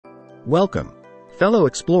Welcome, fellow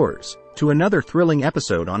explorers, to another thrilling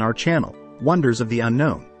episode on our channel, Wonders of the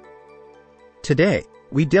Unknown. Today,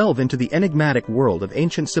 we delve into the enigmatic world of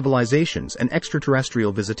ancient civilizations and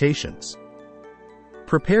extraterrestrial visitations.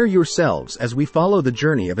 Prepare yourselves as we follow the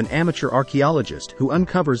journey of an amateur archaeologist who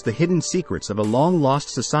uncovers the hidden secrets of a long-lost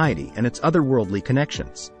society and its otherworldly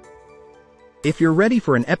connections. If you're ready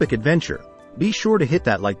for an epic adventure, be sure to hit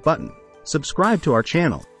that like button, subscribe to our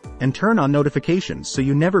channel, and turn on notifications so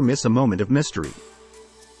you never miss a moment of mystery.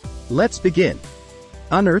 Let's begin.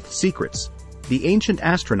 Unearthed Secrets: The Ancient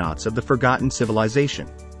Astronauts of the Forgotten Civilization.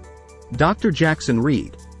 Dr. Jackson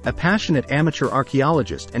Reed, a passionate amateur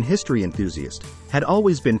archaeologist and history enthusiast, had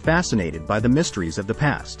always been fascinated by the mysteries of the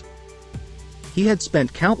past. He had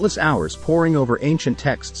spent countless hours poring over ancient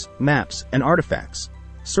texts, maps, and artifacts,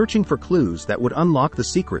 searching for clues that would unlock the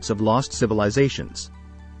secrets of lost civilizations.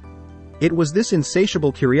 It was this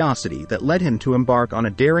insatiable curiosity that led him to embark on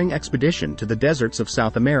a daring expedition to the deserts of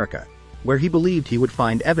South America, where he believed he would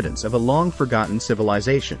find evidence of a long-forgotten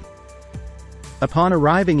civilization. Upon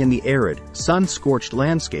arriving in the arid, sun-scorched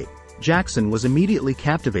landscape, Jackson was immediately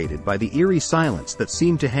captivated by the eerie silence that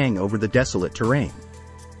seemed to hang over the desolate terrain.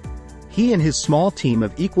 He and his small team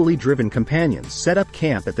of equally driven companions set up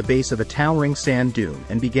camp at the base of a towering sand dune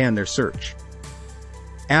and began their search.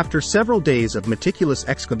 After several days of meticulous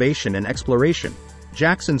excavation and exploration,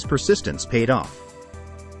 Jackson's persistence paid off.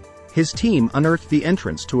 His team unearthed the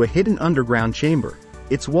entrance to a hidden underground chamber,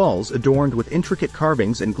 its walls adorned with intricate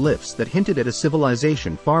carvings and glyphs that hinted at a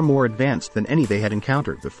civilization far more advanced than any they had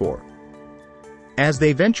encountered before. As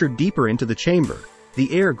they ventured deeper into the chamber,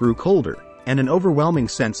 the air grew colder, and an overwhelming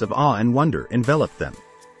sense of awe and wonder enveloped them.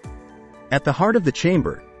 At the heart of the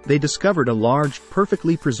chamber, they discovered a large,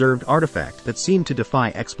 perfectly preserved artifact that seemed to defy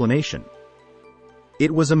explanation. It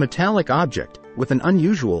was a metallic object, with an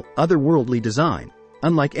unusual, otherworldly design,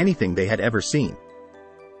 unlike anything they had ever seen.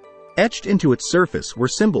 Etched into its surface were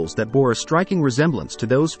symbols that bore a striking resemblance to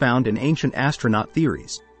those found in ancient astronaut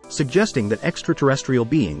theories, suggesting that extraterrestrial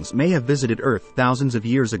beings may have visited Earth thousands of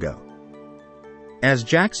years ago. As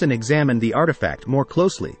Jackson examined the artifact more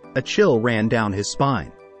closely, a chill ran down his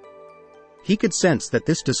spine. He could sense that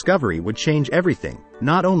this discovery would change everything,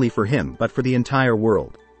 not only for him but for the entire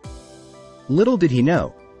world. Little did he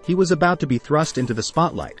know, he was about to be thrust into the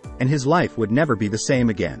spotlight, and his life would never be the same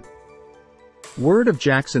again. Word of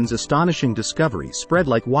Jackson's astonishing discovery spread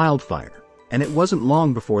like wildfire, and it wasn't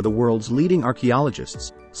long before the world's leading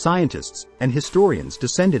archaeologists, scientists, and historians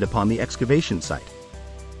descended upon the excavation site.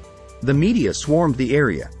 The media swarmed the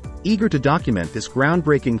area, eager to document this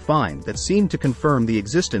groundbreaking find that seemed to confirm the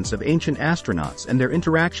existence of ancient astronauts and their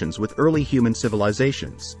interactions with early human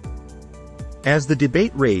civilizations. As the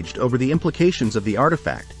debate raged over the implications of the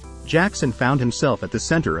artifact, Jackson found himself at the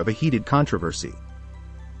center of a heated controversy.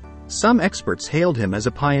 Some experts hailed him as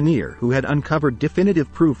a pioneer who had uncovered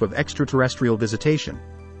definitive proof of extraterrestrial visitation,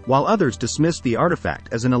 while others dismissed the artifact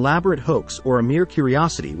as an elaborate hoax or a mere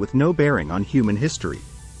curiosity with no bearing on human history.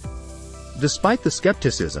 Despite the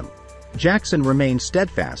skepticism, Jackson remained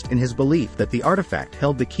steadfast in his belief that the artifact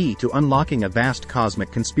held the key to unlocking a vast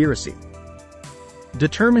cosmic conspiracy.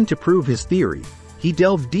 Determined to prove his theory, he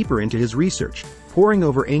delved deeper into his research, poring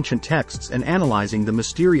over ancient texts and analyzing the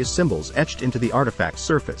mysterious symbols etched into the artifact's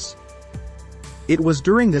surface. It was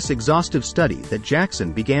during this exhaustive study that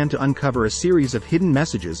Jackson began to uncover a series of hidden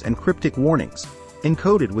messages and cryptic warnings,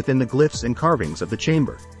 encoded within the glyphs and carvings of the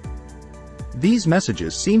chamber. These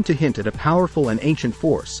messages seemed to hint at a powerful and ancient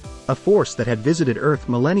force, a force that had visited Earth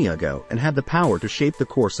millennia ago and had the power to shape the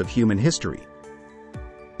course of human history.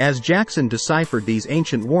 As Jackson deciphered these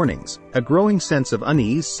ancient warnings, a growing sense of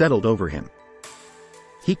unease settled over him.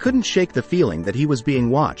 He couldn't shake the feeling that he was being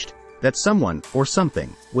watched, that someone, or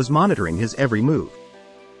something, was monitoring his every move.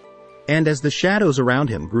 And as the shadows around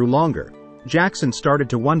him grew longer, Jackson started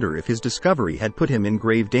to wonder if his discovery had put him in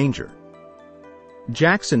grave danger.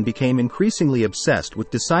 Jackson became increasingly obsessed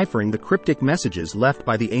with deciphering the cryptic messages left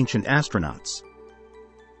by the ancient astronauts.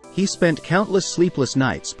 He spent countless sleepless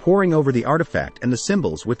nights poring over the artifact and the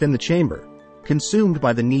symbols within the chamber, consumed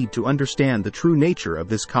by the need to understand the true nature of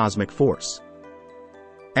this cosmic force.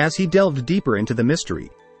 As he delved deeper into the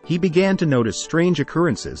mystery, he began to notice strange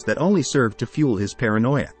occurrences that only served to fuel his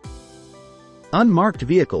paranoia. Unmarked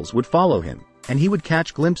vehicles would follow him, and he would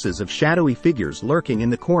catch glimpses of shadowy figures lurking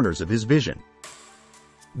in the corners of his vision.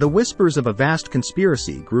 The whispers of a vast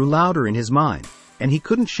conspiracy grew louder in his mind, and he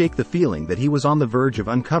couldn't shake the feeling that he was on the verge of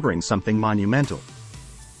uncovering something monumental.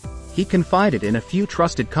 He confided in a few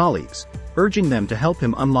trusted colleagues, urging them to help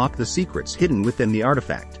him unlock the secrets hidden within the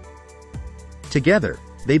artifact. Together,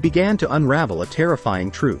 they began to unravel a terrifying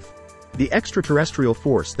truth. the extraterrestrial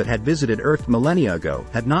force that had visited Earth millennia ago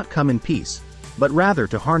had not come in peace, but rather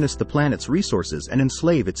to harness the planet's resources and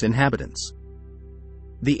enslave its inhabitants.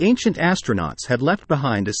 The ancient astronauts had left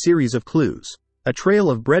behind a series of clues, a trail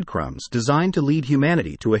of breadcrumbs designed to lead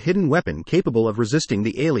humanity to a hidden weapon capable of resisting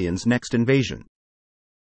the aliens' next invasion.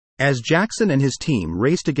 As Jackson and his team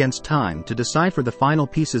raced against time to decipher the final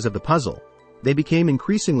pieces of the puzzle, they became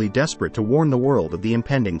increasingly desperate to warn the world of the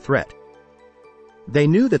impending threat. They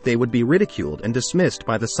knew that they would be ridiculed and dismissed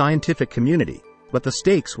by the scientific community, but the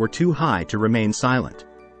stakes were too high to remain silent.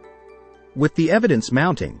 With the evidence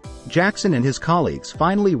mounting, Jackson and his colleagues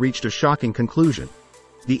finally reached a shocking conclusion.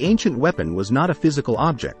 The ancient weapon was not a physical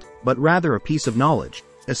object, but rather a piece of knowledge,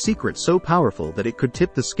 a secret so powerful that it could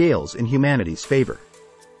tip the scales in humanity's favor.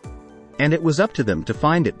 And it was up to them to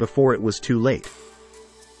find it before it was too late.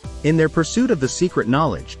 In their pursuit of the secret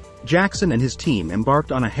knowledge, Jackson and his team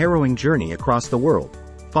embarked on a harrowing journey across the world,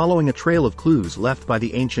 following a trail of clues left by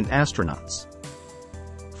the ancient astronauts.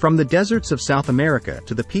 From the deserts of South America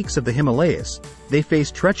to the peaks of the Himalayas, they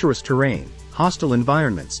faced treacherous terrain, hostile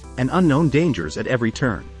environments, and unknown dangers at every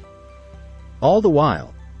turn. All the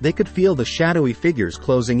while, they could feel the shadowy figures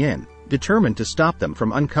closing in, determined to stop them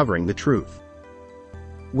from uncovering the truth.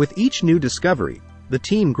 With each new discovery, the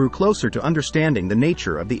team grew closer to understanding the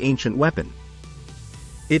nature of the ancient weapon.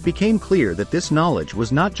 It became clear that this knowledge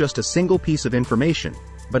was not just a single piece of information,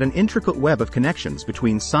 but an intricate web of connections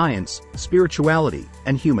between science, spirituality,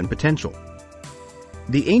 and human potential.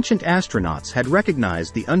 The ancient astronauts had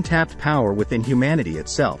recognized the untapped power within humanity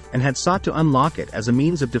itself and had sought to unlock it as a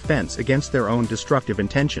means of defense against their own destructive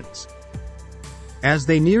intentions. As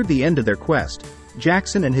they neared the end of their quest,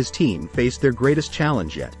 Jackson and his team faced their greatest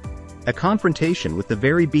challenge yet: a confrontation with the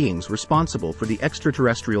very beings responsible for the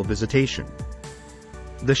extraterrestrial visitation.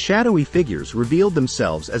 The shadowy figures revealed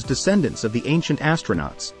themselves as descendants of the ancient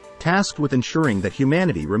astronauts, tasked with ensuring that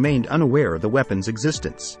humanity remained unaware of the weapon's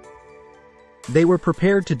existence. They were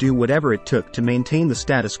prepared to do whatever it took to maintain the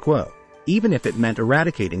status quo, even if it meant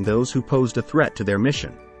eradicating those who posed a threat to their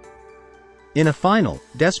mission. In a final,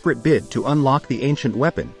 desperate bid to unlock the ancient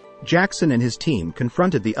weapon, Jackson and his team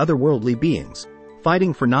confronted the otherworldly beings,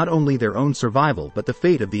 fighting for not only their own survival but the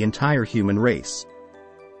fate of the entire human race.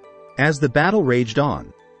 As the battle raged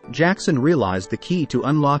on, Jackson realized the key to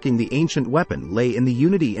unlocking the ancient weapon lay in the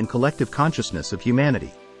unity and collective consciousness of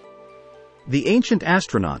humanity. The ancient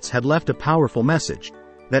astronauts had left a powerful message,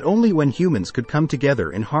 that only when humans could come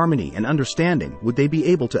together in harmony and understanding would they be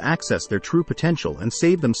able to access their true potential and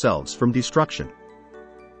save themselves from destruction.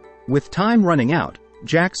 With time running out,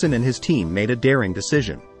 Jackson and his team made a daring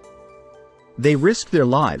decision. They risked their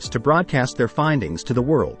lives to broadcast their findings to the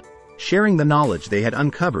world, sharing the knowledge they had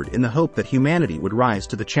uncovered in the hope that humanity would rise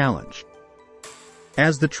to the challenge.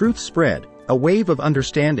 As the truth spread, a wave of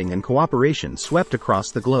understanding and cooperation swept across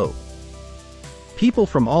the globe. People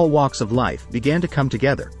from all walks of life began to come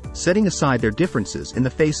together, setting aside their differences in the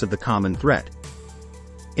face of the common threat.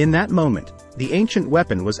 In that moment, the ancient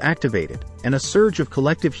weapon was activated, and a surge of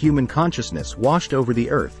collective human consciousness washed over the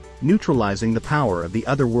earth, neutralizing the power of the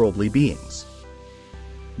otherworldly beings.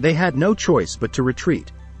 They had no choice but to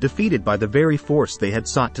retreat, defeated by the very force they had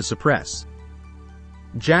sought to suppress.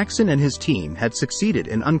 Jackson and his team had succeeded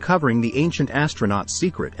in uncovering the ancient astronaut's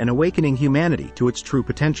secret and awakening humanity to its true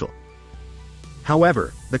potential.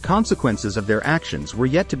 However, the consequences of their actions were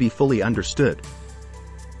yet to be fully understood.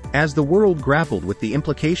 As the world grappled with the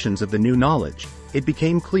implications of the new knowledge, it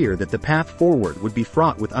became clear that the path forward would be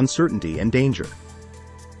fraught with uncertainty and danger.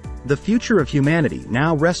 The future of humanity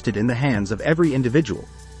now rested in the hands of every individual,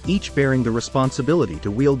 each bearing the responsibility to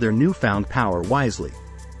wield their newfound power wisely.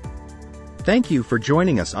 Thank you for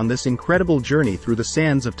joining us on this incredible journey through the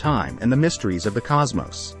sands of time and the mysteries of the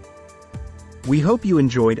cosmos. We hope you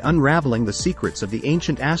enjoyed unraveling the secrets of the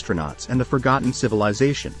ancient astronauts and the forgotten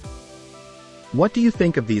civilization. What do you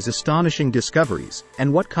think of these astonishing discoveries,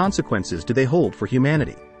 and what consequences do they hold for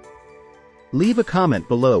humanity? Leave a comment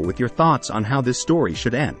below with your thoughts on how this story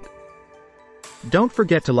should end. Don't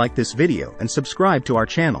forget to like this video and subscribe to our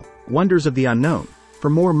channel, Wonders of the Unknown, for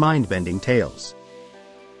more mind-bending tales.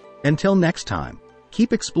 Until next time,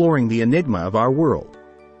 keep exploring the enigma of our world.